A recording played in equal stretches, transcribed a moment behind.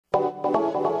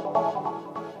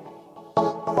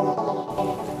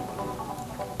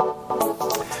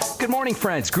morning,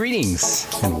 friends. Greetings,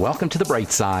 and welcome to The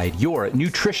Bright Side, your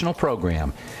nutritional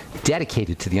program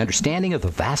dedicated to the understanding of the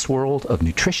vast world of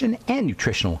nutrition and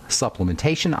nutritional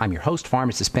supplementation. I'm your host,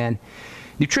 Pharmacist Ben,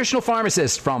 nutritional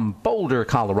pharmacist from Boulder,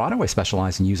 Colorado. I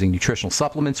specialize in using nutritional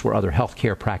supplements where other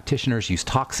healthcare practitioners use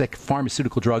toxic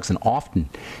pharmaceutical drugs and often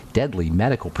deadly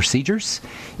medical procedures.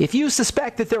 If you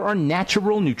suspect that there are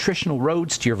natural nutritional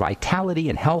roads to your vitality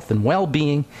and health and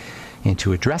well-being, and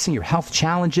to addressing your health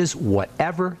challenges,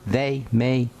 whatever they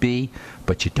may be,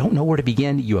 but you don't know where to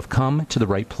begin, you have come to the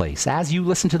right place. As you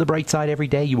listen to The Bright Side every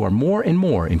day, you are more and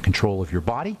more in control of your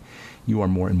body. You are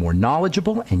more and more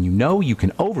knowledgeable, and you know you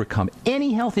can overcome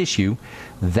any health issue.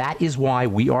 That is why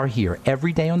we are here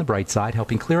every day on The Bright Side,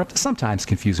 helping clear up the sometimes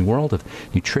confusing world of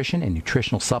nutrition and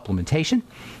nutritional supplementation.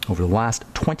 Over the last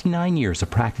 29 years of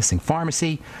practicing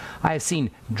pharmacy, I have seen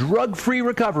drug-free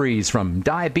recoveries from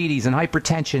diabetes and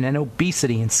hypertension and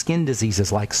obesity and skin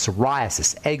diseases like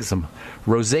psoriasis, eczema,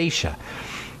 rosacea,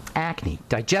 acne,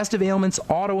 digestive ailments,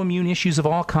 autoimmune issues of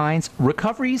all kinds,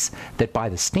 recoveries that by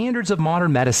the standards of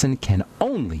modern medicine can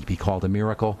only be called a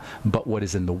miracle, but what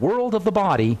is in the world of the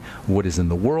body, what is in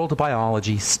the world of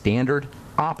biology, standard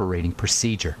operating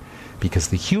procedure. Because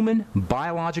the human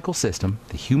biological system,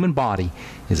 the human body,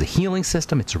 is a healing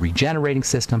system, it's a regenerating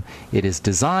system. It is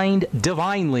designed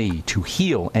divinely to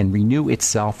heal and renew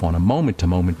itself on a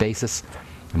moment-to-moment basis.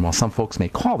 And while some folks may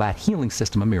call that healing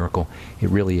system a miracle, it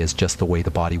really is just the way the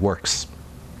body works.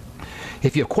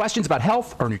 If you have questions about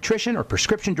health or nutrition or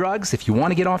prescription drugs, if you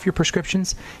want to get off your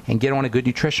prescriptions and get on a good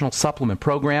nutritional supplement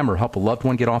program or help a loved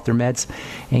one get off their meds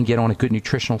and get on a good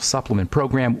nutritional supplement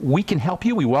program, we can help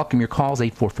you. We welcome your calls.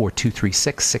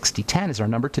 844-236-6010 is our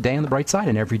number today on The Bright Side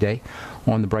and every day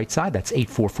on The Bright Side. That's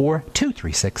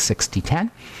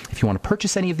 844-236-6010. If you want to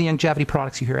purchase any of the longevity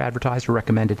products you hear advertised or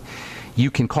recommended, you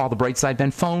can call the Bright Side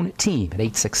Ben phone team at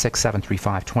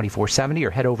 866-735-2470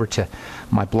 or head over to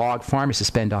my blog,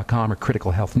 pharmacistben.com or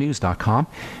criticalhealthnews.com,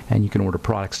 and you can order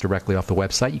products directly off the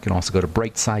website. You can also go to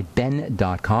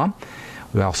brightsideben.com.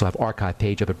 We also have archive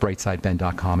page up at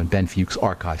brightsideben.com and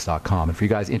benfuchsarchives.com. And for you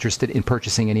guys interested in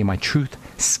purchasing any of my Truth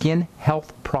Skin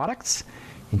Health products,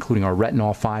 including our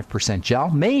retinol 5% gel,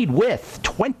 made with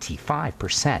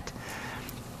 25%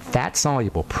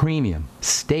 fat-soluble, premium,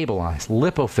 stabilized,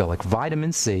 lipophilic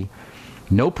vitamin C,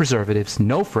 no preservatives,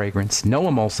 no fragrance, no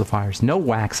emulsifiers, no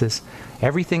waxes.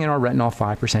 Everything in our retinol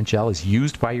 5% gel is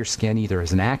used by your skin either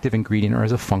as an active ingredient or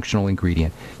as a functional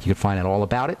ingredient. You can find out all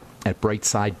about it at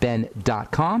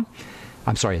brightsideben.com.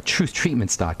 I'm sorry, at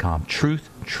truthtreatments.com,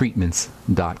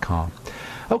 truthtreatments.com.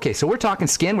 Okay, so we're talking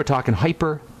skin, we're talking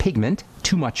hyperpigment,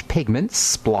 too much pigment,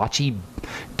 splotchy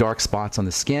dark spots on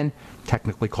the skin,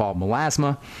 technically called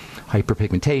melasma.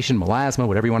 Hyperpigmentation, melasma,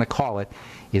 whatever you want to call it,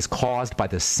 is caused by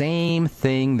the same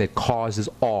thing that causes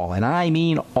all, and I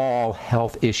mean all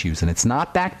health issues. And it's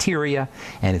not bacteria,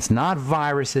 and it's not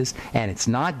viruses, and it's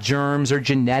not germs or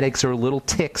genetics or little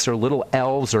ticks or little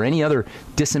elves or any other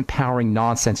disempowering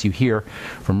nonsense you hear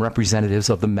from representatives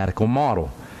of the medical model.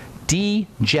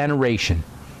 Degeneration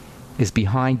is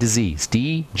behind disease.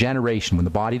 Degeneration, when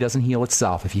the body doesn't heal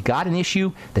itself. If you got an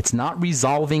issue that's not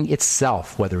resolving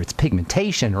itself, whether it's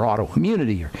pigmentation or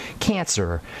autoimmunity or cancer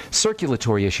or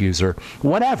circulatory issues or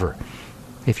whatever,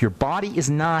 if your body is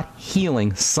not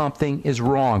healing, something is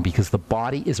wrong because the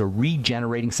body is a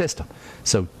regenerating system.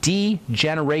 So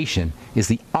degeneration is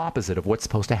the opposite of what's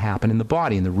supposed to happen in the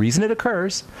body. And the reason it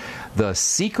occurs, the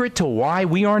secret to why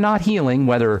we are not healing,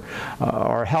 whether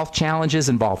our health challenges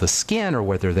involve the skin or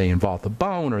whether they involve the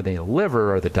bone or the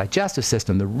liver or the digestive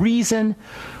system, the reason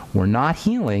we're not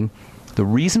healing, the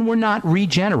reason we're not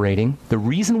regenerating, the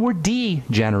reason we're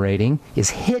degenerating is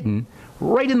hidden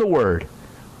right in the word.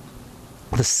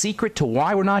 The secret to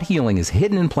why we're not healing is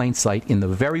hidden in plain sight in the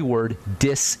very word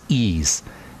dis-ease.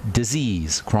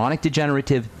 Disease, chronic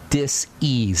degenerative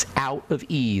dis-ease, out of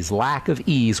ease, lack of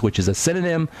ease, which is a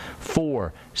synonym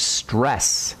for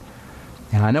stress.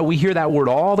 And I know we hear that word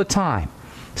all the time,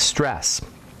 stress.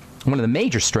 One of the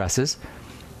major stresses,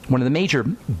 one of the major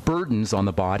burdens on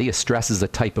the body, a stress is a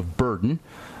type of burden.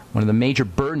 One of the major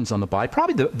burdens on the body,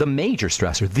 probably the major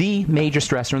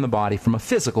stressor in the body from a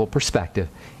physical perspective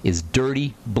is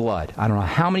dirty blood. I don't know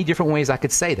how many different ways I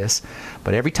could say this,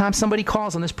 but every time somebody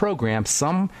calls on this program,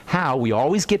 somehow we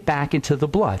always get back into the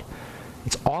blood.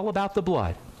 It's all about the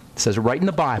blood. It says right in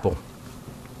the Bible,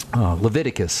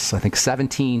 Leviticus, I think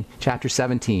chapter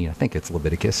 17, I think it's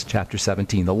Leviticus, chapter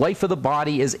 17. The life of the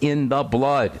body is in the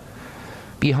blood.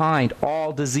 Behind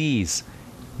all disease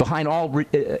Behind all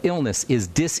illness is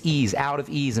dis-ease, out of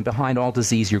ease, and behind all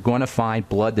disease, you're going to find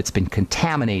blood that's been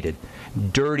contaminated.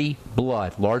 Dirty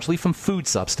blood, largely from food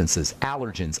substances,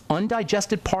 allergens,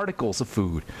 undigested particles of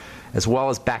food, as well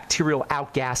as bacterial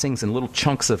outgassings and little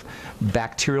chunks of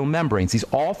bacterial membranes. These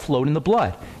all float in the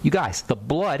blood. You guys, the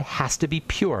blood has to be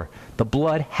pure. The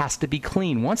blood has to be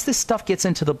clean. Once this stuff gets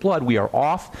into the blood, we are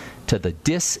off to the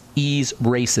dis-ease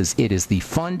races. It is the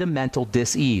fundamental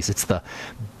dis-ease. It's the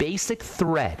basic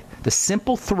thread, the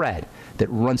simple thread that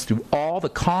runs through all the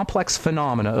complex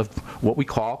phenomena of what we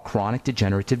call chronic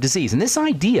degenerative disease. And this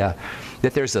idea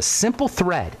that there's a simple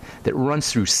thread that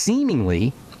runs through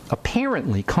seemingly,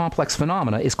 apparently complex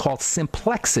phenomena is called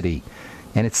simplexity.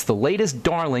 And it's the latest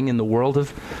darling in the world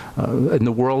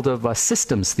of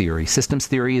systems theory. Systems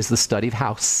theory is the study of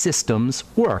how systems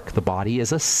work. The body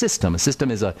is a system. A system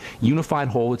is a unified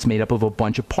whole that's made up of a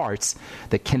bunch of parts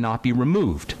that cannot be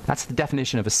removed. That's the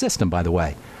definition of a system, by the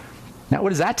way. Now, what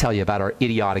does that tell you about our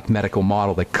idiotic medical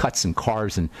model that cuts and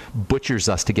carves and butchers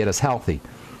us to get us healthy?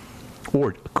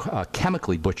 Or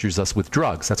chemically butchers us with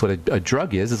drugs. That's what a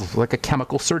drug is. It's like a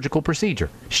chemical surgical procedure.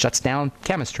 Shuts down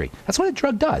chemistry. That's what a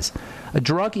drug does. A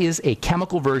drug is a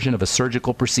chemical version of a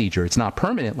surgical procedure. It's not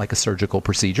permanent like a surgical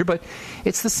procedure, but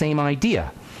it's the same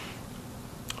idea.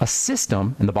 A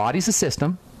system, and the body's a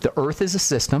system, the earth is a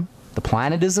system, the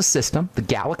planet is a system, the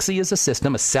galaxy is a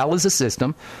system, a cell is a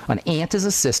system, an ant is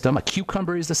a system, a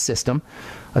cucumber is a system.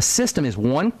 A system is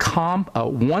one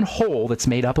whole that's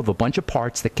made up of a bunch of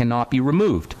parts that cannot be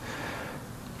removed.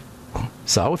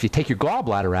 So if you take your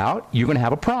gallbladder out, you're going to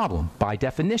have a problem. By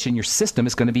definition, your system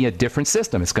is going to be a different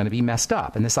system. It's going to be messed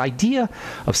up. And this idea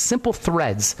of simple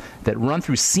threads that run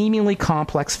through seemingly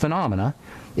complex phenomena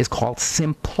is called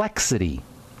simplexity.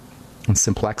 And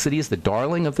simplexity is the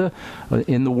darling of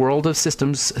in the world of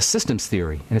systems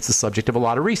theory, and it's the subject of a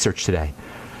lot of research today.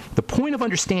 The point of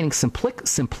understanding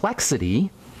simplexity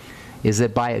is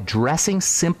that by addressing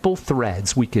simple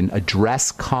threads, we can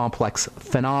address complex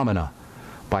phenomena.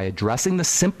 By addressing the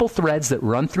simple threads that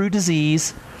run through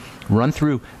disease, run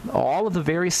through all of the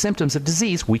various symptoms of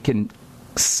disease, we can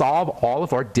solve all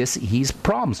of our dis-ease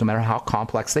problems, no matter how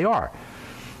complex they are.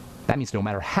 That means no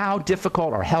matter how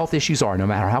difficult our health issues are, no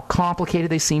matter how complicated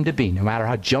they seem to be, no matter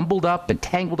how jumbled up and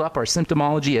tangled up our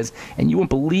symptomology is, and you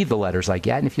won't believe the letters I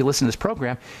get, and if you listen to this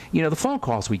program, you know the phone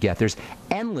calls we get. There's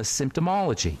endless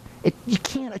symptomology. You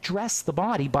can't address the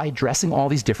body by addressing all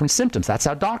these different symptoms. That's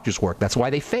how doctors work. That's why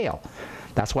they fail.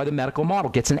 That's why the medical model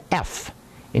gets an F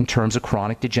in terms of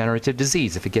chronic degenerative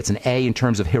disease. If it gets an A in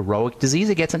terms of heroic disease,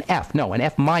 it gets an F. No, an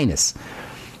F minus.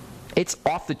 It's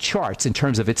off the charts in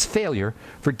terms of its failure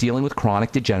for dealing with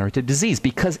chronic degenerative disease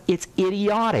because it's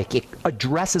idiotic. It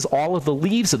addresses all of the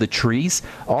leaves of the trees,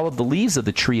 all of the leaves of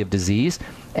the tree of disease,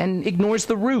 and ignores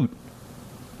the root.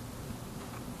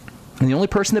 And the only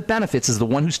person that benefits is the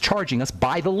one who's charging us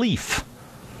by the leaf.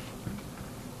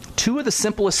 Two of the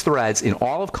simplest threads in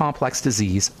all of complex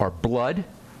disease are blood,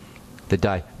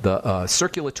 the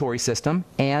circulatory system,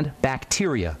 and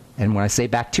bacteria. And when I say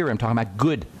bacteria, I'm talking about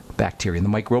good bacteria in the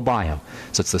microbiome.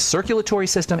 So it's the circulatory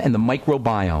system and the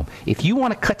microbiome. If you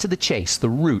want to cut to the chase, the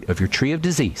root of your tree of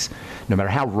disease, no matter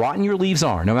how rotten your leaves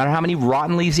are, no matter how many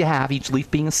rotten leaves you have, each leaf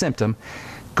being a symptom,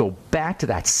 go back to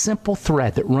that simple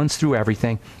thread that runs through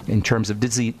everything in terms of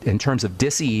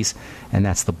dis-ease, and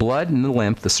that's the blood and the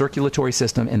lymph, the circulatory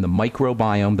system, and the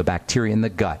microbiome, the bacteria in the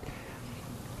gut.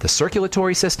 The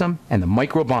circulatory system and the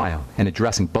microbiome, and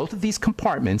addressing both of these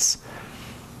compartments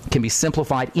can be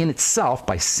simplified in itself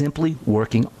by simply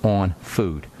working on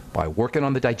food, by working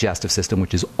on the digestive system,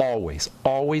 which is always,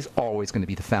 always, always going to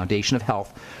be the foundation of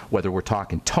health, whether we're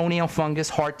talking toenail fungus,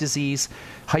 heart disease,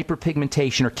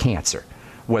 hyperpigmentation, or cancer,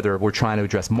 whether we're trying to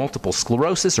address multiple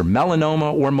sclerosis or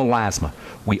melanoma or melasma.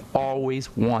 We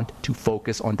always want to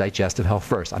focus on digestive health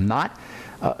first. I'm not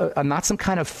some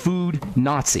kind of food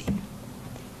Nazi.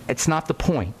 It's not the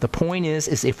point. The point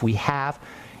is if we have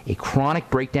a chronic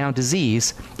breakdown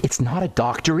disease, it's not a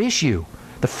doctor issue.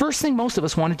 The first thing most of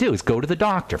us want to do is go to the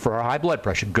doctor for our high blood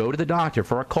pressure, go to the doctor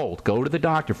for a cold, go to the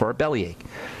doctor for a bellyache.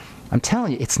 I'm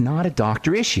telling you, it's not a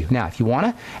doctor issue. Now, if you want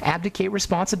to abdicate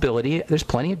responsibility, there's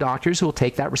plenty of doctors who will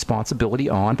take that responsibility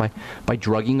on by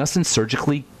drugging us and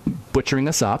surgically butchering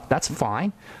us up. That's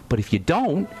fine. But if you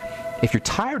don't, if you're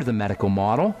tired of the medical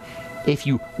model, if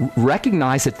you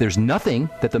recognize that there's nothing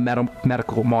that the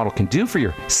medical model can do for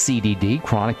your CDD,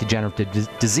 chronic degenerative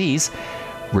disease,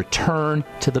 return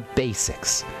to the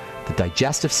basics. The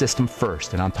digestive system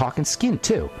first. And I'm talking skin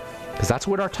too, because that's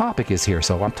what our topic is here.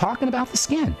 So I'm talking about the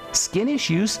skin. Skin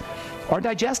issues are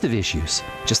digestive issues,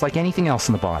 just like anything else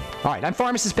in the body. All right, I'm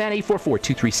Pharmacist Ben.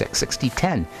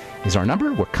 844-236-6010 is our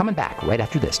number. We're coming back right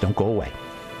after this. Don't go away.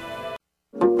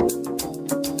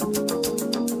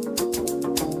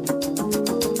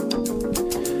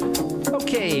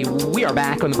 Okay, we are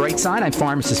back on the bright side. I'm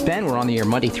Pharmacist Ben. We're on the air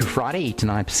Monday through Friday, 8 to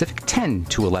 9 Pacific, 10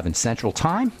 to 11 Central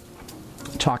Time.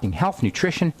 Talking health,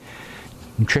 nutrition,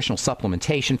 nutritional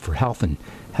supplementation for health and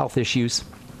health issues,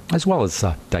 as well as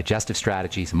digestive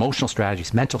strategies, emotional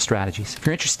strategies, mental strategies. If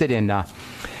you're interested in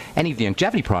any of the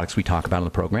longevity products we talk about on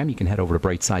the program, you can head over to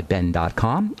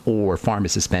brightsideben.com or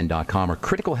pharmacistben.com or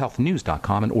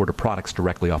criticalhealthnews.com and order products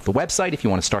directly off the website if you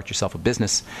want to start yourself a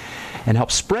business and help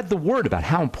spread the word about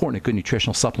how important a good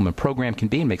nutritional supplement program can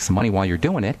be and make some money while you're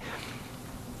doing it.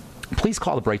 Please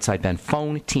call the Brightside Ben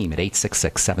phone team at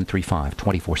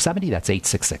 866-735-2470. That's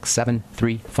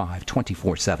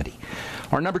 866-735-2470.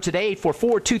 Our number today,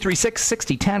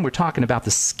 844-236-6010. We're talking about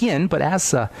the skin, but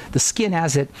as the skin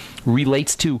as it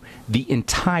relates to the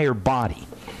entire body.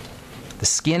 The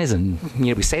skin is,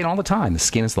 we say it all the time, the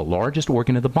skin is the largest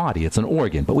organ of the body. It's an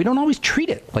organ, but we don't always treat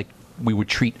it like we would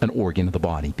treat an organ of the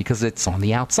body because it's on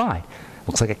the outside. It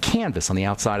looks like a canvas on the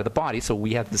outside of the body, so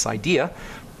we have this idea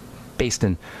based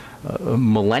in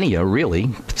millennia, really,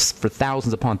 for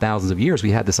thousands upon thousands of years,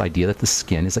 we had this idea that the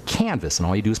skin is a canvas, and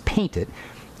all you do is paint it,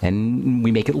 and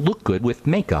we make it look good with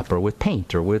makeup or with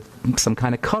paint or with some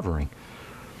kind of covering.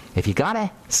 If you got a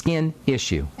skin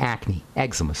issue, acne,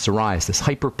 eczema, psoriasis,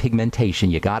 hyperpigmentation,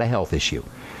 you got a health issue.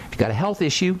 If you got a health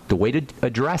issue, the way to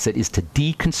address it is to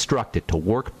deconstruct it, to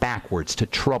work backwards, to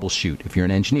troubleshoot. If you're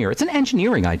an engineer, it's an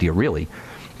engineering idea, really.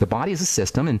 The body is a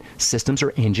system, and systems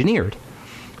are engineered.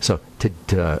 So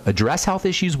to address health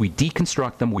issues, we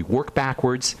deconstruct them, we work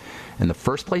backwards, and the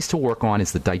first place to work on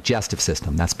is the digestive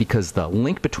system. That's because the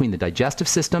link between the digestive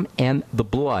system and the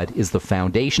blood is the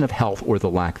foundation of health or the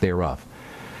lack thereof.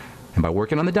 And by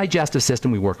working on the digestive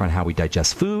system, we work on how we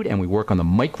digest food, and we work on the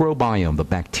microbiome, the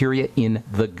bacteria in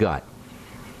the gut.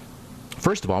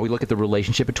 First of all, we look at the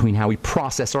relationship between how we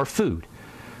process our food.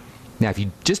 Now, if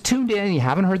you just tuned in and you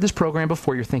haven't heard this program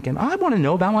before, you're thinking, I want to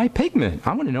know about my pigment.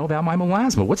 I want to know about my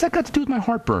melasma. What's that got to do with my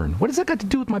heartburn? What has that got to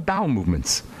do with my bowel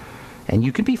movements? And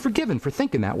you can be forgiven for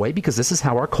thinking that way because this is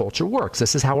how our culture works.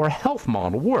 This is how our health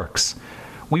model works.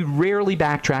 We rarely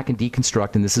backtrack and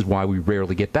deconstruct, and this is why we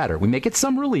rarely get better. We may get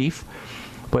some relief,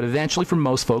 but eventually for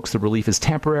most folks, the relief is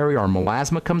temporary. Our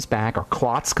melasma comes back, our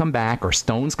clots come back, our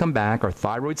stones come back, our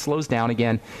thyroid slows down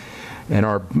again,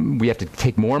 and we have to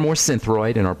take more and more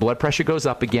Synthroid, and our blood pressure goes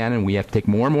up again, and we have to take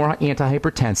more and more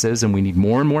antihypertensives, and we need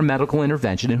more and more medical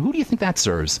intervention. And who do you think that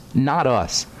serves? Not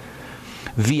us.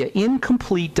 Via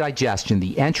incomplete digestion,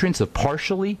 the entrance of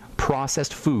partially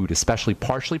processed food, especially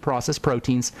partially processed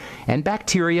proteins and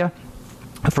bacteria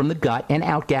from the gut, and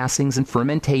outgassings and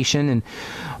fermentation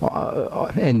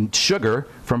and sugar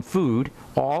from food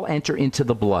all enter into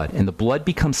the blood, and the blood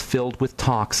becomes filled with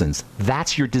toxins.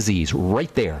 That's your disease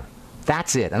right there.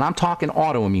 That's it. And I'm talking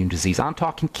autoimmune disease. I'm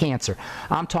talking cancer.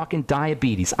 I'm talking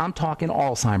diabetes. I'm talking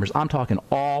Alzheimer's. I'm talking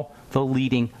all the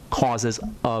leading causes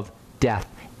of death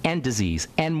and disease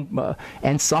and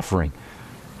suffering.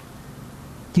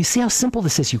 Do you see how simple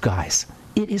this is, you guys?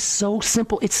 It is so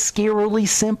simple. It's scarily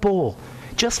simple.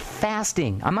 Just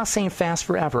fasting. I'm not saying fast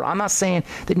forever. I'm not saying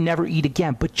that never eat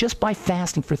again. But just by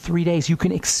fasting for 3 days, you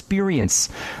can experience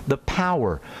the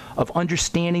power of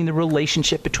understanding the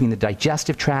relationship between the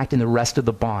digestive tract and the rest of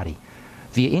the body.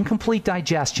 Via incomplete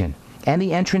digestion and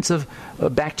the entrance of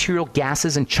bacterial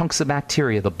gases and chunks of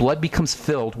bacteria, the blood becomes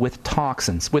filled with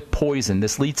toxins, with poison.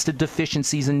 This leads to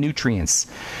deficiencies in nutrients.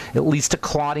 It leads to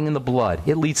clotting in the blood.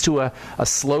 It leads to a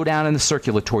slowdown in the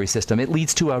circulatory system. It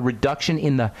leads to a reduction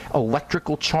in the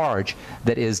electrical charge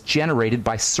that is generated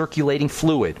by circulating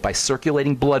fluid, by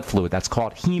circulating blood fluid. That's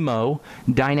called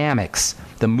hemodynamics,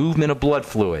 the movement of blood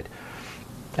fluid.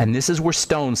 And this is where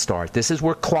stones start. This is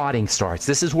where clotting starts.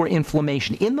 This is where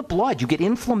inflammation. In the blood, you get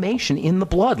inflammation in the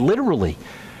blood, literally.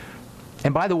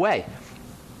 And by the way,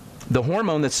 the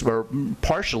hormone that's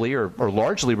partially or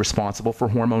largely responsible for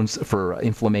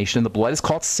inflammation in the blood is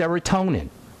called serotonin.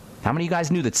 How many of you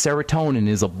guys knew that serotonin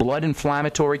is a blood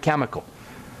inflammatory chemical?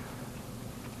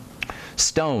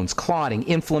 Stones, clotting,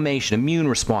 inflammation, immune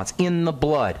response in the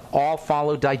blood all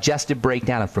follow digestive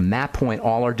breakdown, and from that point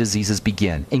all our diseases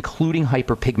begin, including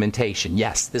hyperpigmentation.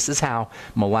 Yes, this is how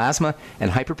melasma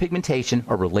and hyperpigmentation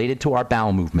are related to our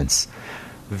bowel movements,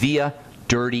 via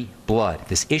dirty blood.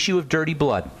 This issue of dirty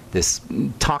blood, this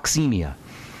toxemia,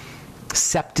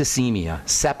 septicemia,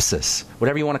 sepsis,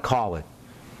 whatever you want to call it,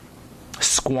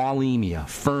 squalemia,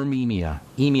 firmemia,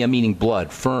 emia meaning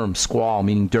blood, firm, squal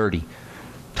meaning dirty,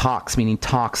 tox meaning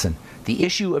toxin. The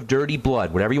issue of dirty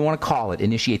blood, whatever you want to call it,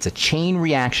 initiates a chain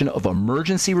reaction of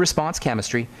emergency response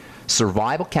chemistry,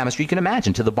 survival chemistry. You can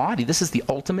imagine, to the body, this is the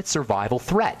ultimate survival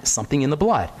threat, something in the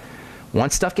blood.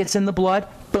 Once stuff gets in the blood,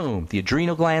 boom, the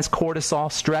adrenal glands,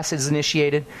 cortisol, stress is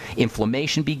initiated,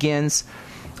 inflammation begins,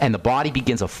 and the body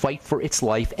begins a fight for its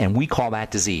life, and we call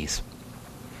that disease.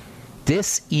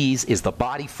 Dis-ease is the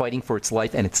body fighting for its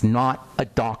life, and it's not a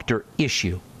doctor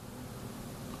issue.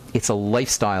 It's a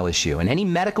lifestyle issue. And any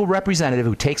medical representative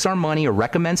who takes our money or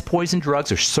recommends poison drugs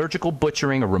or surgical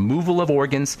butchering or removal of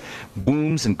organs,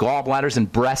 wombs and gallbladders and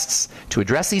breasts to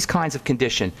address these kinds of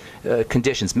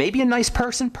conditions may be a nice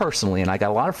person personally, and I got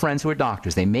a lot of friends who are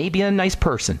doctors. They may be a nice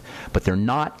person, but they're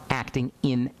not acting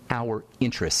in our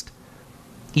interest,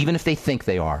 even if they think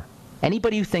they are.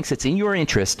 Anybody who thinks it's in your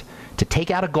interest to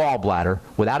take out a gallbladder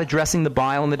without addressing the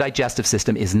bile and the digestive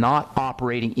system is not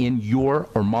operating in your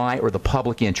or my or the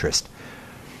public interest.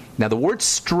 Now, the word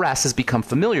stress has become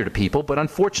familiar to people, but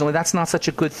unfortunately that's not such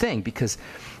a good thing because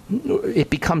it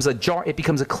becomes a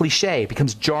cliche, it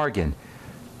becomes jargon.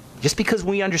 Just because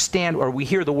we understand or we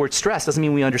hear the word stress doesn't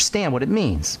mean we understand what it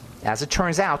means. As it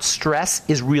turns out, stress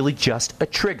is really just a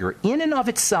trigger. In and of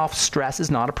itself, stress is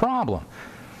not a problem.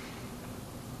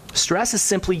 Stress is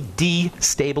simply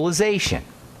destabilization.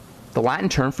 The Latin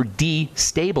term for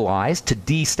destabilize, to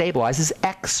destabilize, is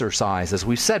exercise, as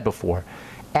we've said before.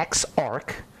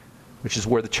 Exarch, which is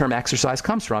where the term exercise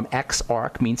comes from,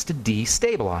 exarch means to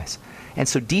destabilize. And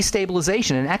so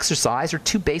destabilization and exercise are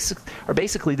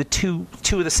basically the two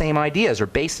of the same ideas, or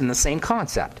based in the same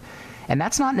concept. And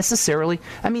that's not necessarily,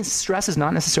 stress is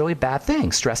not necessarily a bad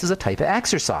thing. Stress is a type of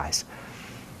exercise.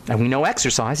 And we know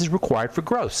exercise is required for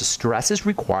growth. So stress is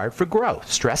required for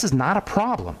growth. Stress is not a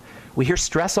problem. We hear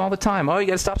stress all the time. Oh, you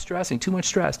got to stop stressing. Too much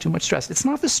stress, too much stress. It's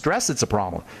not the stress that's a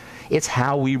problem. It's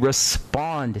how we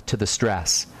respond to the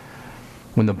stress.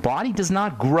 When the body does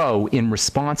not grow in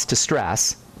response to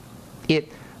stress,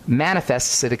 it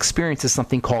manifests, it experiences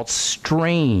something called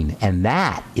strain. And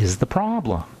that is the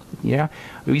problem. Yeah,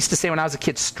 we used to say when I was a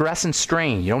kid, stress and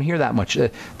strain. You don't hear that much,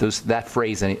 that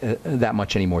phrase that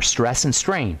much anymore. Stress and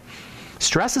strain.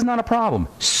 Stress is not a problem.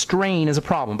 Strain is a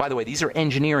problem. By the way, these are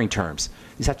engineering terms.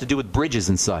 These have to do with bridges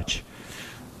and such.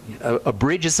 A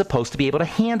bridge is supposed to be able to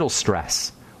handle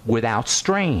stress without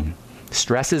strain.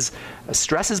 Stress is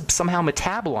somehow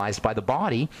metabolized by the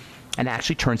body and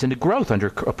actually turns into growth under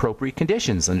appropriate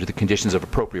conditions, under the conditions of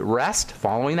appropriate rest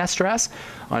following that stress,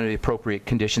 under the appropriate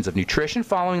conditions of nutrition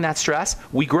following that stress,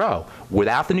 we grow.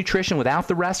 Without the nutrition, without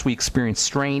the rest, we experience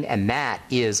strain, and that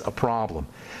is a problem.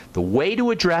 The way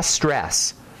to address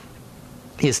stress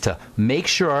is to make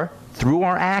sure, through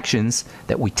our actions,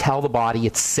 that we tell the body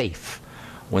it's safe.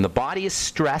 When the body is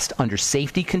stressed under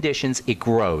safety conditions, it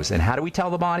grows. And how do we tell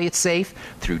the body it's safe?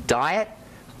 Through diet,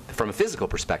 from a physical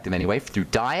perspective anyway, through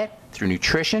diet, through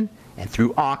nutrition, and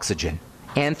through oxygen,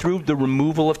 and through the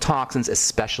removal of toxins,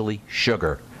 especially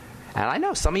sugar. And I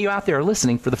know some of you out there are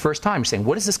listening for the first time. You're saying,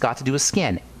 what has this got to do with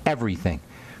skin? Everything.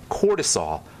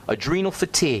 Cortisol, adrenal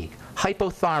fatigue,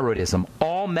 hypothyroidism,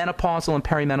 all menopausal and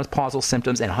perimenopausal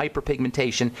symptoms, and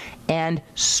hyperpigmentation, and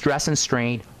stress and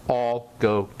strain all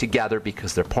go together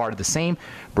because they're part of the same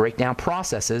breakdown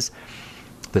processes.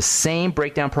 The same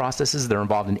breakdown processes that are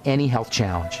involved in any health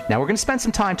challenge. Now, we're going to spend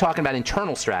some time talking about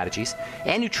internal strategies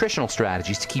and nutritional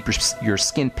strategies to keep your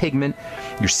skin pigment,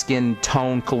 your skin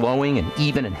tone glowing and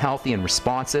even and healthy and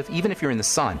responsive, even if you're in the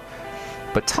sun.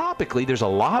 But topically, there's a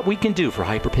lot we can do for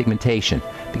hyperpigmentation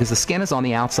because the skin is on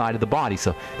the outside of the body.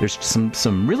 So there's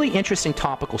some really interesting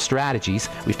topical strategies.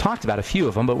 We've talked about a few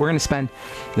of them, but we're going to spend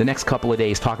the next couple of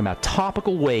days talking about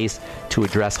topical ways to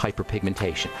address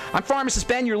hyperpigmentation. I'm Pharmacist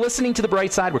Ben. You're listening to The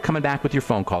Bright Side. We're coming back with your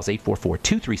phone calls,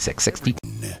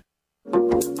 844-236-6010.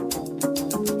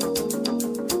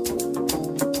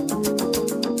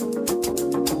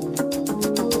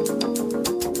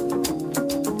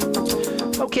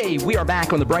 Okay, we are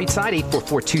back on The Bright Side.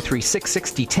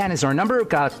 844-236-6010 is our number. We've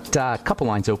got a couple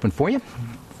lines open for you.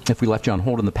 If we left you on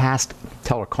hold in the past,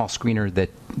 tell our call screener that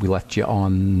we left you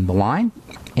on the line,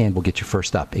 and we'll get you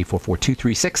first up.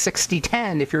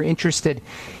 844-236-6010. If you're interested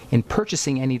in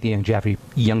purchasing any of the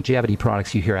longevity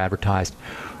products you hear advertised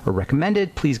or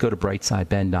recommended, please go to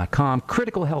brightsideben.com,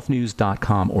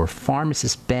 criticalhealthnews.com, or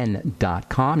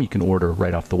pharmacistben.com. You can order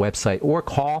right off the website or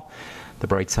call the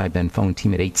Brightside Ben phone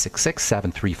team at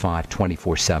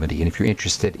 866-735-2470. And if you're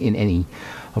interested in any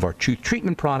of our Truth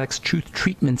Treatment products,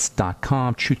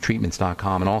 truthtreatments.com,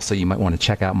 truthtreatments.com. And also you might want to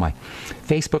check out my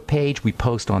Facebook page. We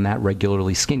post on that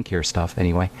regularly, skincare stuff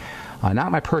anyway.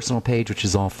 Not my personal page, which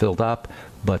is all filled up,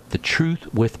 but The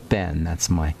Truth with Ben. That's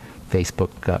my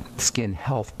Facebook skin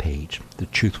health page, The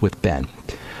Truth with Ben.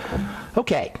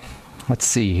 Okay. Let's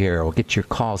see here. We'll get your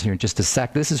calls here in just a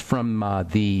sec. This is from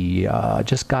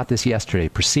just got this yesterday,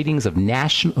 Proceedings of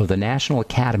the National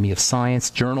Academy of Science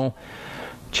Journal.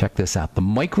 Check this out. The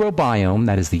microbiome,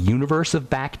 that is the universe of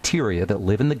bacteria that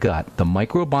live in the gut, the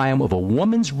microbiome of a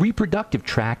woman's reproductive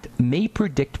tract may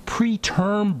predict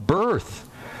preterm birth.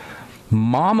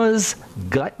 Mama's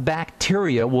gut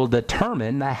bacteria will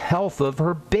determine the health of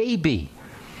her baby.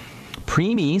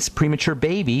 Preemies, premature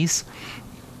babies,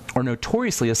 are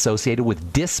notoriously associated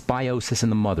with dysbiosis in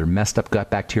the mother, messed up gut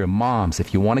bacteria. Moms,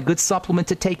 if you want a good supplement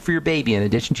to take for your baby, in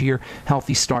addition to your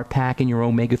Healthy Start Pack and your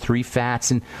omega-3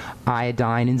 fats and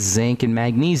iodine and zinc and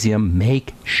magnesium,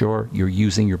 make sure you're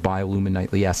using your Biolumin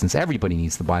Nightly Essence. Everybody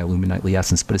needs the Biolumin Nightly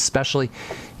Essence, but especially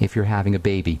if you're having a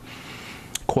baby.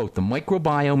 Quote, the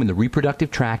microbiome in the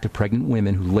reproductive tract of pregnant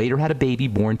women who later had a baby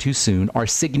born too soon are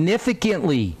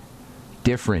significantly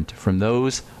different from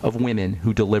those of women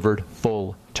who delivered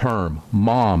full term.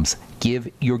 Moms, give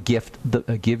your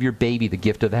baby the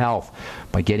gift of health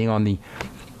by getting on the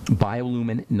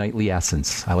Biolumin Nightly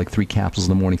Essence. I like 3 capsules in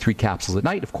the morning, 3 capsules at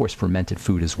night. Of course, fermented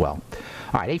food as well.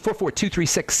 All right,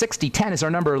 844-236-6010 is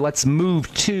our number. Let's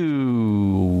move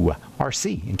to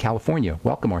RC in California.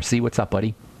 Welcome, RC. What's up,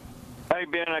 buddy? Hey,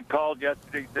 Ben, I called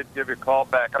yesterday. Said give you a call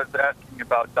back. I was asking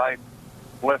about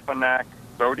diclofenac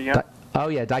sodium. Oh,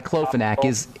 yeah, diclofenac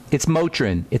it's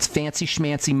Motrin. It's fancy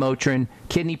schmancy Motrin.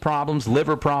 Kidney problems,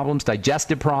 liver problems,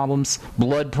 digestive problems,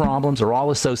 blood problems are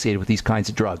all associated with these kinds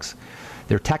of drugs.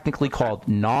 They're technically called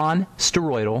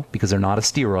non-steroidal, because they're not a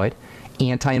steroid,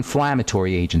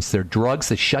 anti-inflammatory agents. They're drugs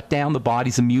that shut down the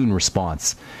body's immune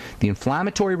response. The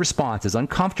inflammatory response, as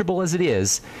uncomfortable as it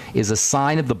is a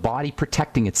sign of the body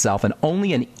protecting itself, and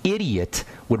only an idiot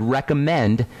would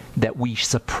recommend that we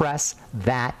suppress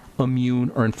that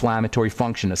immune or inflammatory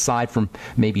function, aside from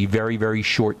maybe very, very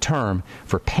short term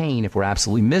for pain if we're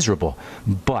absolutely miserable.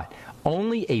 But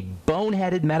only a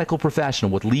boneheaded medical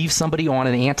professional would leave somebody on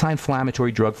an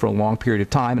anti-inflammatory drug for a long period of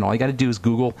time, and all you got to do is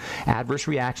Google adverse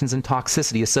reactions and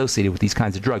toxicity associated with these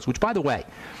kinds of drugs, which, by the way,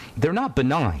 they're not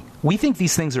benign. We think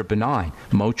these things are benign.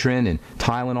 Motrin and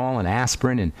Tylenol and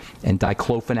aspirin and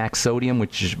diclofenac sodium,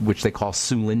 which they call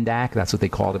Sulindac. That's what they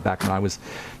called it back when I was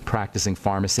practicing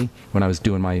pharmacy, when I was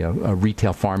doing my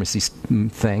retail pharmacy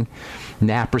thing.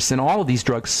 Naproxen, all of these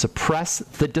drugs suppress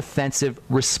the defensive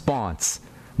response.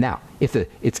 Now, if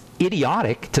it's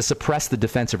idiotic to suppress the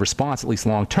defensive response, at least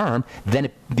long term,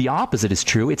 then the opposite is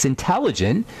true. It's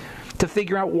intelligent to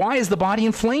figure out, why is the body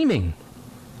inflaming?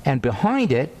 And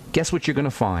behind it, guess what you're going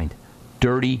to find?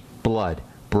 Dirty blood.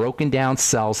 Broken down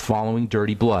cells following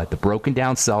dirty blood. The broken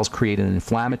down cells create an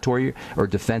inflammatory or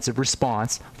defensive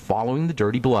response following the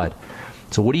dirty blood.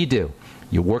 So what do?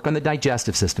 You work on the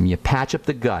digestive system. You patch up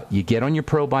the gut. You get on your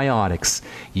probiotics.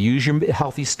 You use your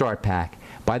Healthy Start Pack.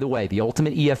 By the way, the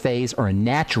ultimate EFAs are a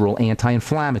natural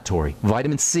anti-inflammatory.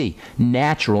 Vitamin C,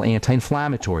 natural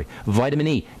anti-inflammatory. Vitamin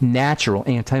E, natural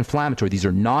anti-inflammatory. These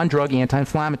are non-drug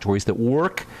anti-inflammatories that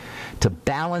work to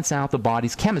balance out the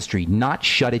body's chemistry, not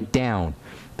shut it down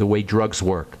the way drugs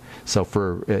work. So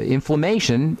for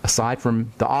inflammation, aside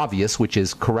from the obvious, which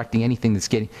is correcting anything that's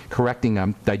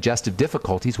correcting digestive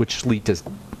difficulties, which lead to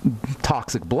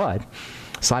toxic blood,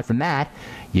 aside from that,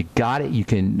 you got to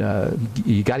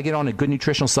get on a good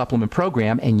nutritional supplement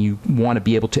program, and you want to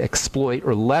be able to exploit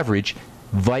or leverage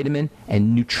vitamin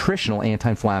and nutritional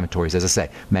anti-inflammatories. As I say,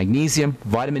 magnesium,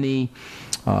 vitamin E,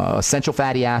 essential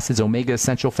fatty acids, omega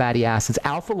essential fatty acids,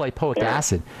 alpha lipoic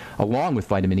acid, along with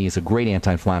vitamin E, is a great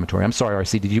anti-inflammatory. I'm sorry,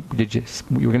 RC, you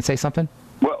were going to say something?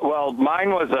 Well,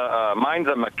 mine's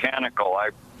a mechanical.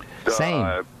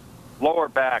 Same. Lower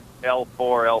back,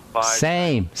 L4,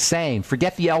 L5. Same.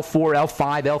 Forget the L4,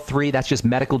 L5, L3. That's just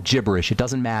medical gibberish. It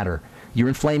doesn't matter. You're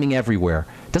inflaming everywhere.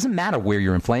 It doesn't matter where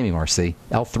you're inflaming, RC.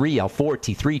 L3, L4,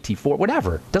 T3, T4,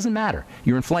 whatever. It doesn't matter.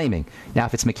 You're inflaming. Now,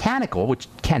 if it's mechanical, which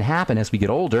can happen as we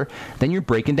get older, then you're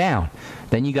breaking down.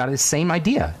 Then you got the same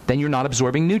idea. Then you're not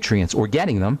absorbing nutrients or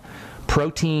getting them.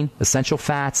 Protein, essential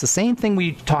fats, the same thing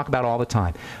we talk about all the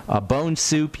time. Bone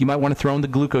soup, you might want to throw in the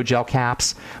glucogel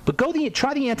caps. But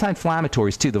try the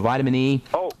anti-inflammatories, too, the vitamin E.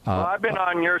 Well, I've been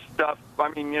on your stuff. I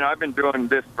mean, I've been doing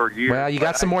this for years. Well, you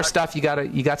got some more stuff. You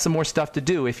got some more stuff to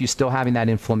do if you're still having that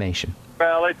inflammation.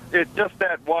 Well, it's just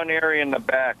that one area in the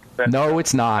back. No,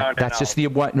 it's not. That's just the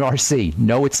one, RC.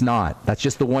 No, it's not. That's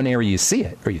just the one area you see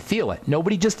it or you feel it.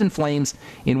 Nobody just inflames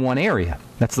in one area.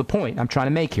 That's the point I'm trying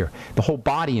to make here. The whole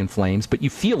body inflames, but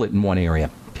you feel it in one area.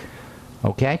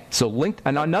 Okay, so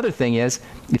and another thing is,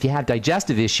 if you have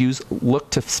digestive issues, look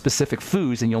to specific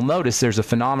foods, and you'll notice there's a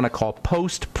phenomena called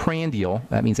postprandial.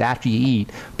 That means after you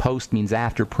eat. Post means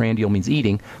after, prandial means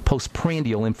eating.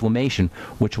 Postprandial inflammation,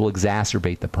 which will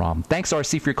exacerbate the problem. Thanks,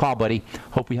 RC, for your call, buddy.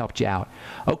 Hope we helped you out.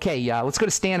 Okay, let's go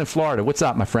to Stan in Florida. What's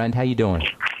up, my friend? How you doing?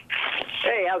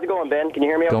 Hey, how's it going, Ben? Can you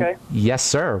hear me okay? Yes,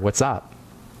 sir. What's up?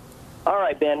 All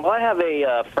right, Ben. Well, I have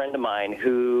a friend of mine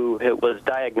who was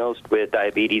diagnosed with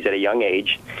diabetes at a young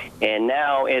age, and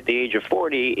now at the age of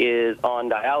 40 is on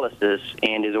dialysis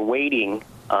and is awaiting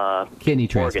kidney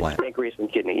transplant. Pancreas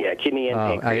and kidney. Yeah, kidney and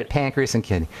pancreas. Pancreas and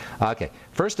kidney. Okay.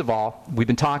 First of all, we've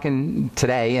been talking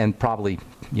today and probably,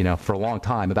 for a long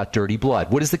time about dirty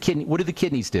blood. What do the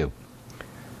kidneys do?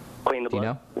 Clean the blood. Do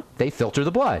you know? They filter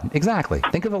the blood. Exactly.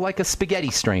 Think of it like a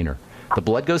spaghetti strainer. The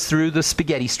blood goes through the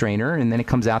spaghetti strainer, and then it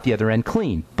comes out the other end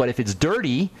clean. But if it's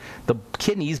dirty, the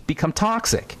kidneys become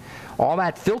toxic. All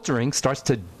that filtering starts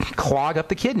to clog up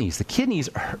the kidneys. The kidneys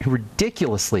are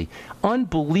ridiculously,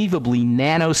 unbelievably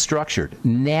nano-structured,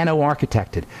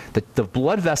 nano-architected. The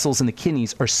blood vessels in the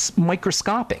kidneys are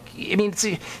microscopic. I mean,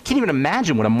 you can't even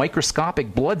imagine what a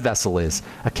microscopic blood vessel is,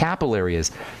 a capillary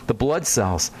is. The blood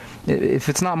cells, if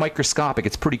it's not microscopic,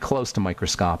 it's pretty close to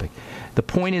microscopic. The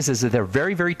point is that they're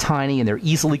very, very tiny and they're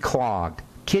easily clogged.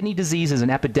 Kidney disease is an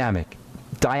epidemic.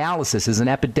 Dialysis is an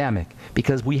epidemic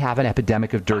because we have an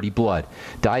epidemic of dirty blood.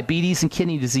 Diabetes and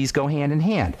kidney disease go hand in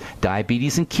hand.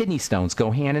 Diabetes and kidney stones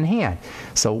go hand in hand.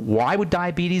 So why would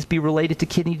diabetes be related to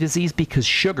kidney disease? Because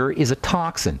sugar is a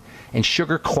toxin, and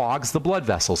sugar clogs the blood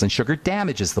vessels, and sugar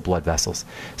damages the blood vessels.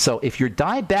 So if you're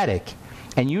diabetic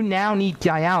and you now need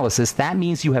dialysis, that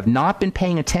means you have not been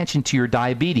paying attention to your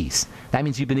diabetes. That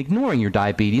means you've been ignoring your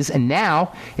diabetes, and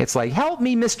now it's like, help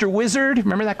me, Mr. Wizard.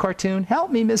 Remember that cartoon?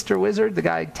 Help me, Mr. Wizard. The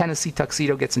guy, Tennessee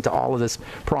Tuxedo, gets into all of this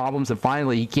problems, and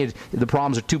finally the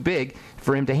problems are too big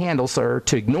for him to handle, or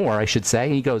to ignore, I should say.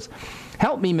 And he goes,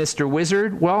 help me, Mr.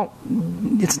 Wizard. Well,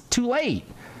 it's too late.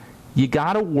 You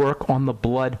got to work on the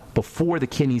blood before the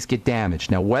kidneys get damaged.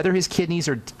 Now, whether his kidneys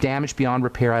are damaged beyond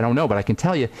repair, I don't know, but I can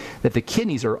tell you that the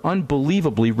kidneys are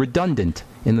unbelievably redundant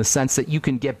in the sense that you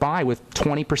can get by with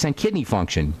 20% kidney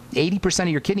function. 80%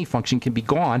 of your kidney function can be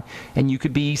gone, and you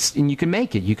can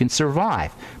make it. You can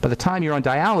survive. By the time you're on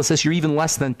dialysis, you're even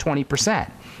less than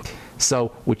 20%.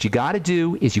 So what you got to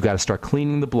do is you got to start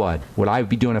cleaning the blood. What I would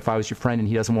be doing if I was your friend and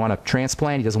he doesn't want a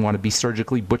transplant, he doesn't want to be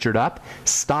surgically butchered up,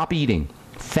 stop eating.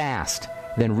 Fast,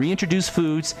 then reintroduce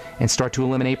foods and start to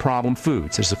eliminate problem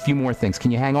foods. There's a few more things. Can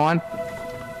you hang on?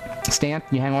 Stan,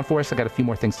 can you hang on for us? I got a few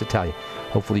more things to tell you.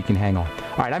 Hopefully you can hang on.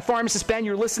 All right, I'm Pharmacist Ben.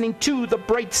 You're listening to The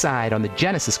Bright Side on the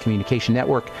Genesis Communication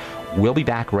Network. We'll be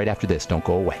back right after this. Don't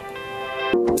go away.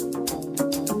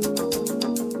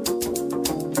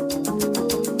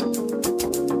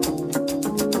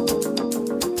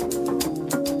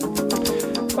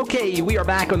 Okay, we are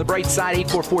back on The Bright Side.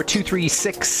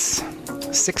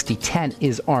 844-236-6010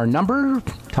 is our number.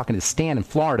 Talking to Stan in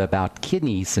Florida about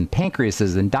kidneys and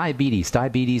pancreases and diabetes.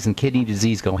 Diabetes and kidney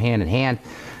disease go hand in hand.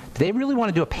 Do they really want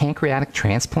to do a pancreatic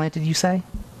transplant, did you say?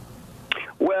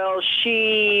 Well,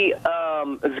 she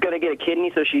is going to get a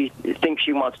kidney, so she thinks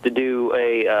she wants to do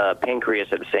a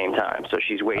pancreas at the same time. So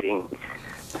she's waiting.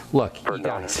 Look, you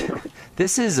guys,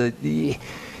 this is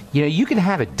you can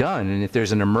have it done, and if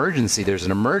there's an emergency, there's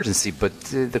an emergency, but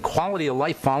the quality of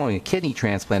life following a kidney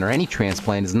transplant or any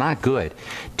transplant is not good.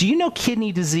 Do you know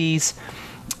kidney disease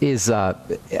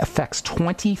affects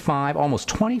almost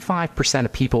 25%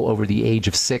 of people over the age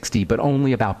of 60, but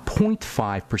only about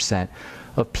 0.5%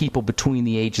 of people between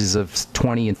the ages of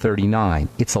 20 and 39.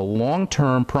 It's a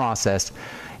long-term process,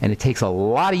 and it takes a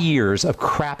lot of years of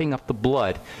crapping up the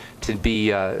blood to be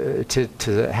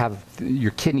to have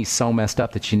your kidneys so messed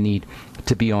up that you need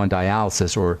to be on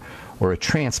dialysis or a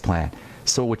transplant.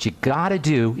 So what you got to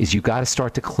do is you got to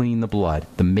start to clean the blood.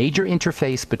 The major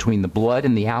interface between the blood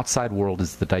and the outside world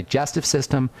is the digestive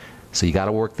system, so you got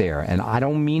to work there. And I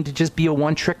don't mean to just be a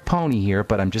one-trick pony here,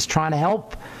 but I'm just trying to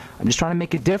help. I'm just trying to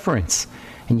make a difference.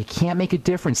 And you can't make a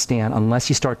difference, Stan, unless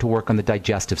you start to work on the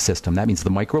digestive system. That means the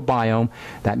microbiome.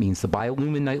 That means the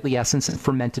biolumin nightly essence and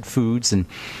fermented foods, and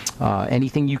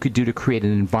anything you could do to create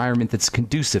an environment that's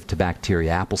conducive to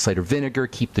bacteria. Apple cider vinegar,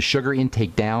 keep the sugar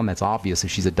intake down. That's obvious.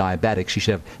 If she's a diabetic, she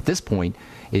should have, at this point,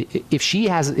 if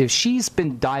she's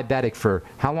been diabetic for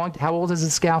how long? How old is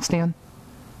this gal, Stan?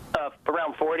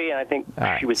 Around 40, and I think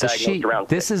she was so diagnosed around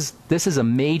 6. This is a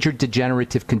major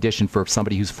degenerative condition for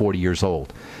somebody who's 40 years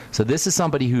old. So this is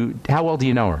somebody who, how well do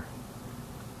you know her?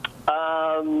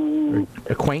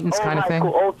 Acquaintance kind of thing?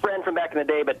 Old friend from back in the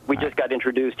day, but we just got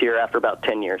introduced here after about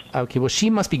 10 years. Okay, well,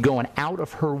 she must be going out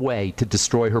of her way to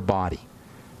destroy her body.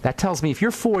 That tells me if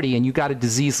you're 40 and you got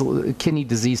a kidney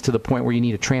disease to the point where you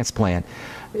need a transplant,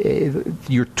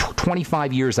 you're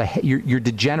 25 years ahead, you're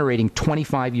degenerating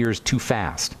 25 years too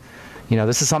fast.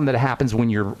 This is something that happens when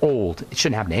you're old. It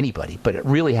shouldn't happen to anybody, but it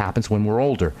really happens when we're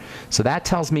older. So that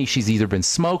tells me she's either been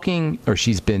smoking, or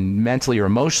she's been mentally or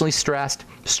emotionally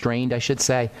strained, I should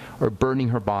say, or burdening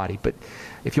her body. But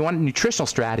if you want a nutritional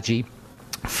strategy,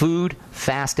 food,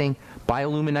 fasting,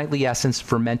 bioluminescent essence,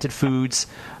 fermented foods,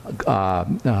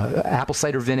 apple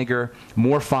cider vinegar,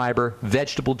 more fiber,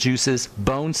 vegetable juices,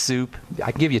 bone soup.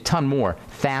 I can give you a ton more.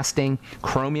 Fasting,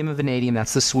 chromium and vanadium,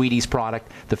 that's the Sweeties product.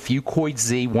 The Fucoid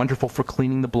Z, wonderful for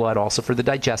cleaning the blood, also for the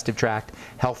digestive tract.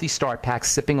 Healthy Start Pack,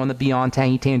 sipping on the Beyond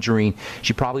Tangy Tangerine.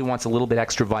 She probably wants a little bit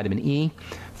extra vitamin E,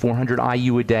 400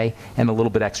 IU a day, and a little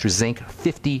bit extra zinc,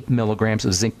 50 milligrams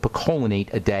of zinc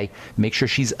picolinate a day. Make sure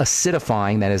she's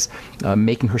acidifying, that is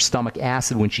making her stomach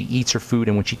acid when she eats her food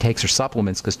and when she takes her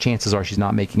supplements, because chances are she's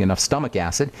not making enough stomach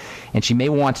acid. And she may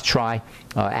want to try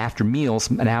after meals,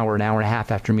 an hour and a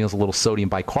half after meals, a little sodium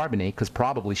bicarbonate, because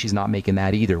probably she's not making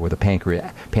that either with a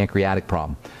pancreatic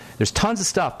problem. There's tons of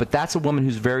stuff, but that's a woman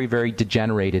who's very, very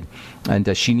degenerated,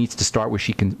 and she needs to start where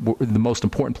she can, the most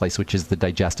important place, which is the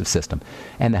digestive system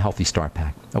and the Healthy Start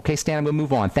Pack. Okay, Stan, I'm going to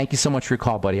move on. Thank you so much for your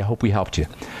call, buddy. I hope we helped you.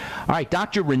 All right,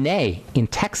 Dr. Renee in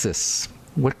Texas.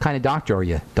 What kind of doctor are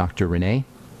you, Dr. Renee?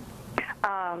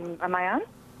 Am I on?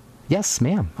 Yes,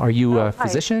 ma'am. Are you a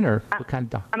physician, or what kind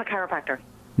of doctor? I'm a chiropractor.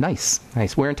 Nice.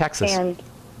 Where in Texas? And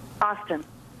Austin.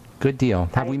 Good deal.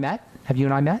 Have we met? Have you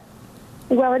and I met?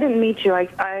 Well, I didn't meet you.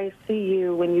 I see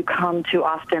you when you come to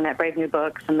Austin at Brave New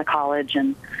Books and the college,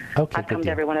 and I've come to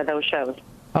every one of those shows.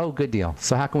 Oh, good deal.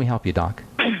 So how can we help you, Doc?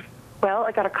 Well,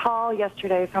 I got a call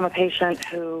yesterday from a patient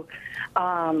who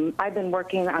I've been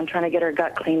working on trying to get her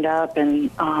gut cleaned up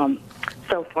and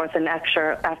so forth. And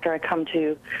after I come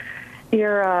to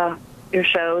your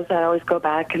shows, I always go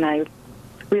back and I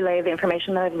relay the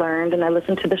information that I've learned, and I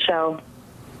listen to the show.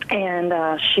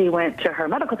 And she went to her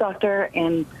medical doctor,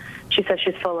 and she says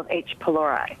she's full of H.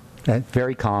 pylori.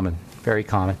 Very common. Very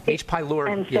common. H.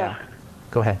 pylori, yeah.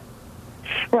 Go ahead.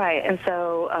 Right, and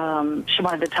so she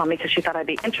wanted to tell me because she thought I'd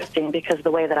be interesting, because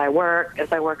the way that I work is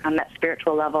I work on that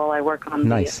spiritual level. I work on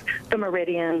the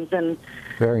meridians and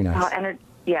very nice.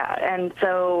 And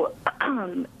so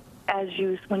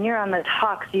when you're on the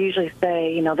talks, you usually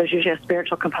say, there's usually a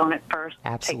spiritual component first.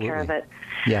 Absolutely. Take care of it.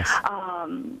 Yes.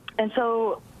 And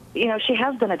so, she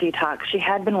has done a detox. She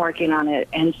had been working on it.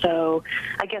 And so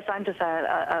I guess I'm just at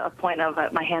a point of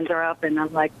my hands are up, and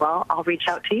I'm like, well, I'll reach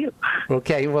out to you.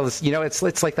 Okay. Well,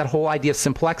 it's like that whole idea of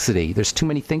complexity. There's too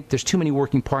many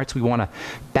working parts. We want to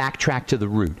backtrack to the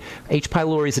root. H.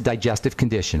 pylori is a digestive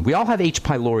condition. We all have H.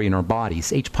 pylori in our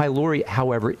bodies. H. pylori,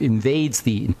 however, invades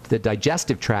the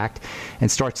digestive tract and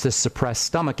starts to suppress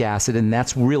stomach acid, and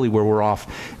that's really where we're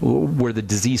off, where the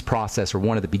disease process, or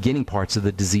one of the beginning parts of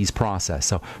the disease process.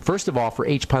 So first of all, for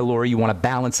H. pylori, you want to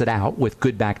balance it out with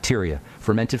good bacteria,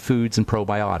 fermented foods and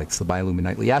probiotics, the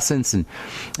bioluminescent essence and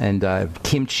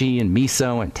kimchi and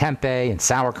miso and tempeh and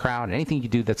sauerkraut, and anything you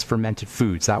do that's fermented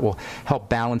foods. That will help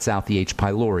balance out the H.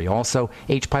 pylori. Also,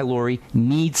 H. pylori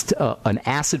needs an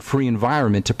acid-free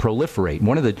environment to proliferate.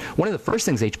 One of the first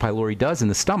things H. pylori does in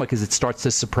the stomach is it starts to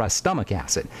suppress stomach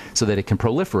acid so that it can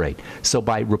proliferate. So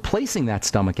by replacing that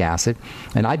stomach acid,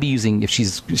 and I'd be using, if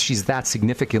she's that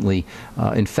significantly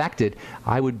infected,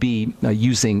 I would be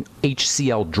using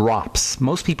HCl drops.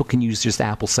 Most people can use just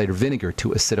apple cider vinegar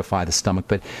to acidify the stomach,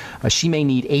 but she may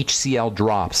need HCl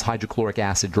drops, hydrochloric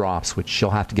acid drops, which she'll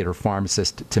have to get her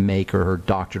pharmacist to make, or her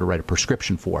doctor to write a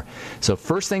prescription for. So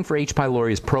first thing for H.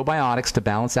 pylori is probiotics to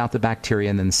balance out the bacteria,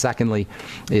 and then secondly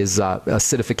is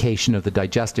acidification of the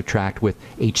digestive tract with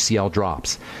HCl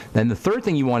drops. Then the third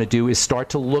thing you want to do is start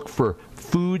to look for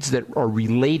foods that are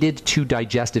related to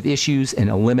digestive issues and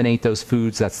eliminate those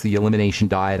foods. That's the elimination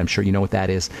diet. I'm sure you know what that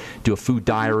is. Do a food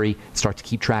diary, start to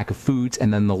keep track of foods,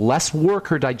 and then the less work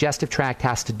her digestive tract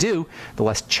has to do, the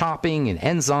less chopping and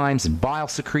enzymes and bile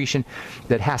secretion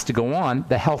that has to go on,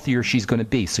 the healthier she's going to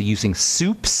be. So using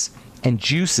soups and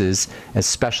juices,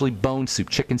 especially bone soup,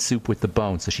 chicken soup with the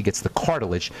bone, so she gets the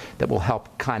cartilage that will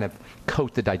help kind of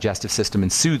coat the digestive system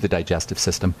and soothe the digestive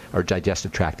system, or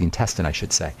digestive tract, the intestine, I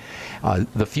should say.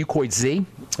 The Fucoid Z,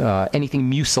 anything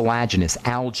mucilaginous.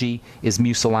 Algae is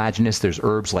mucilaginous. There's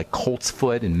herbs like colt's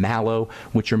foot and mallow,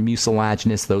 which are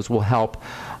mucilaginous. Those will help.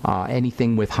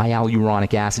 Anything with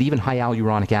hyaluronic acid, even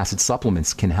hyaluronic acid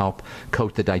supplements can help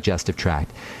coat the digestive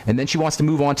tract. And then she wants to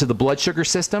move on to the blood sugar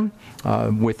system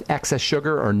with excess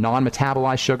sugar or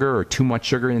non-metabolized sugar or too much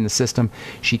sugar in the system,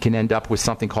 she can end up with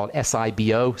something called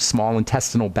SIBO, small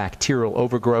intestinal bacterial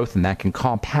overgrowth, and that can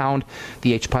compound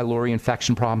the H. pylori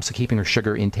infection problem. So keeping her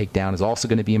sugar intake down is also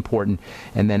going to be important.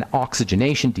 And then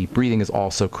oxygenation, deep breathing, is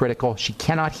also critical. She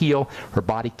cannot heal. Her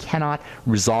body cannot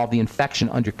resolve the infection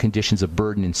under conditions of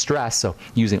burden and stress. So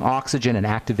using oxygen and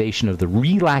activation of the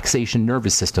relaxation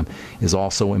nervous system is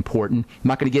also important. I'm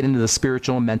not going to get into the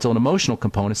spiritual, mental, and emotional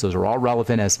components. Those are all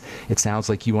relevant, as it sounds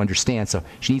like you understand. So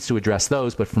she needs to address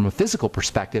those. But from a physical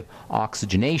perspective,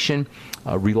 oxygenation,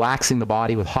 relaxing the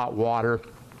body with hot water,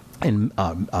 and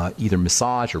either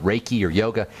massage or Reiki or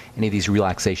yoga, any of these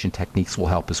relaxation techniques will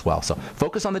help as well. So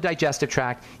focus on the digestive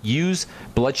tract, use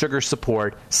blood sugar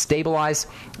support, stabilize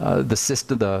the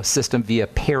system via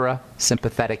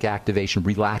parasympathetic activation,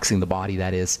 relaxing the body,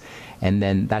 that is, and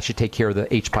then that should take care of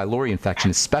the H. pylori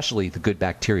infection, especially the good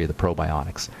bacteria, the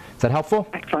probiotics. Is that helpful?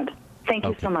 Excellent. Thank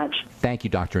you so much. Thank you,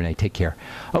 Dr. Renee. Take care.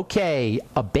 Okay,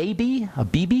 a baby? How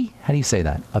do you say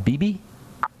that? A baby?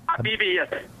 A baby,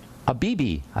 yes.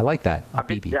 Abibi, I like that.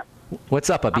 Abibi. Yeah. What's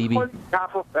up, Abibi? I'm calling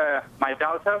behalf of my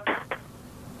daughter.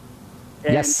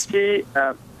 And Yes. She,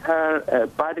 her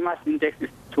body mass index is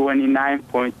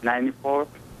 29.94.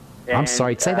 I'm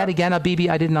sorry. Say that again, Abibi.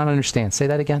 I did not understand. Say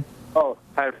that again. Oh,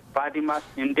 her body mass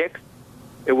index,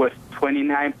 it was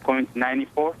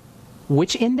 29.94.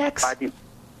 Which index? Body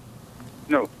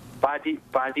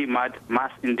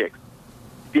mass index.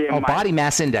 Oh, BMI. body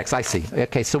mass index. I see.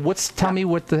 Okay, so tell me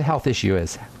what the health issue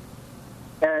is.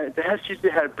 The health issue,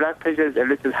 her blood pressure is a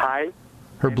little high.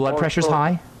 Her And blood pressure's also-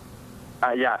 high?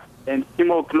 Yeah, and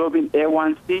hemoglobin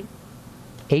A1C.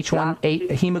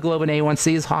 Hemoglobin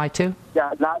A1C is high too?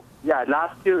 Last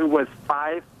year it was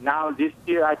 5. Now this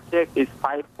year I checked it's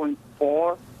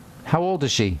 5.4. How old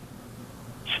is she?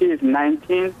 She is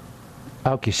 19.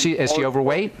 Okay, is she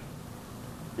overweight?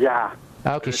 Yeah.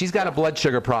 Okay, she's got a blood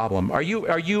sugar problem. Are you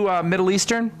Middle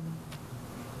Eastern?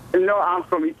 No, I'm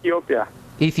from Ethiopia.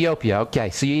 Ethiopia. Okay,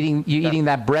 so you eating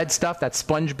that bread stuff, that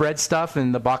sponge bread stuff,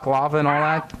 and the baklava and all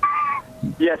that?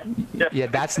 Yes. Yeah,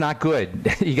 that's not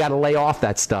good. You got to lay off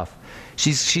that stuff.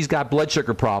 She's got blood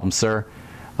sugar problems, sir,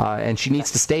 and she needs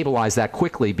to stabilize that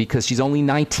quickly because she's only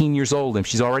 19 years old, and if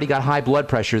she's already got high blood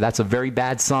pressure, that's a very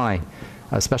bad sign,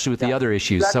 especially with the other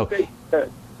issues. So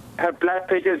her blood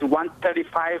pressure is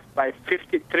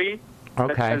 135/53.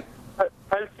 Okay. Her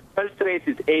pulse rate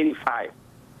is 85.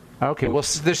 Okay, well,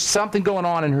 there's something going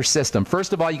on in her system.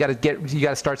 First of all, you got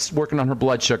to start working on her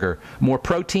blood sugar. More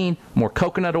protein, more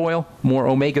coconut oil, more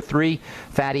omega-3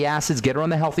 fatty acids. Get her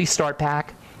on the Healthy Start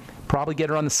Pack. Probably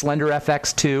get her on the Slender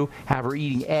FX2. Have her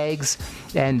eating eggs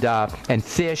and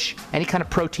fish, any kind of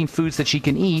protein foods that she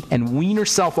can eat, and wean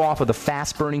herself off of the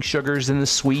fast-burning sugars and the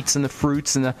sweets and the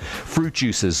fruits and the fruit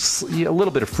juices. A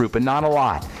little bit of fruit, but not a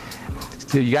lot.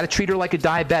 You got to treat her like a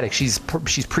diabetic. She's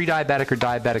pre-diabetic or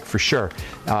diabetic for sure.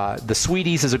 The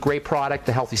Sweeties is a great product.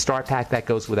 The Healthy Start Pack, that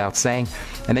goes without saying.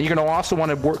 And then you're going to also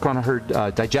want to work on her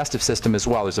digestive system as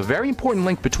well. There's a very important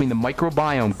link between the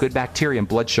microbiome, good bacteria, and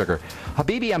blood sugar.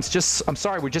 Habibi, I'm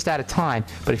sorry, we're just out of time.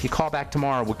 But if you call back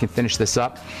tomorrow, we can finish this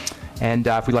up. And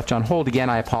if we left you on hold again,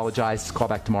 I apologize. Call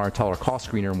back tomorrow, tell our call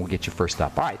screener, and we'll get you first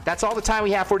up. All right, that's all the time we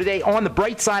have for today. On the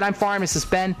bright side, I'm Pharmacist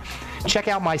Ben. Check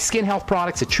out my skin health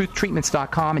products at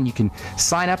truthtreatments.com, and you can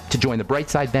sign up to join the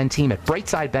Brightside Ben team at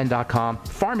brightsideben.com,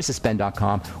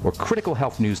 pharmacistben.com, or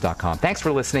criticalhealthnews.com. Thanks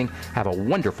for listening. Have a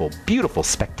wonderful, beautiful,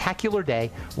 spectacular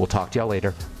day. We'll talk to y'all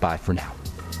later. Bye for now.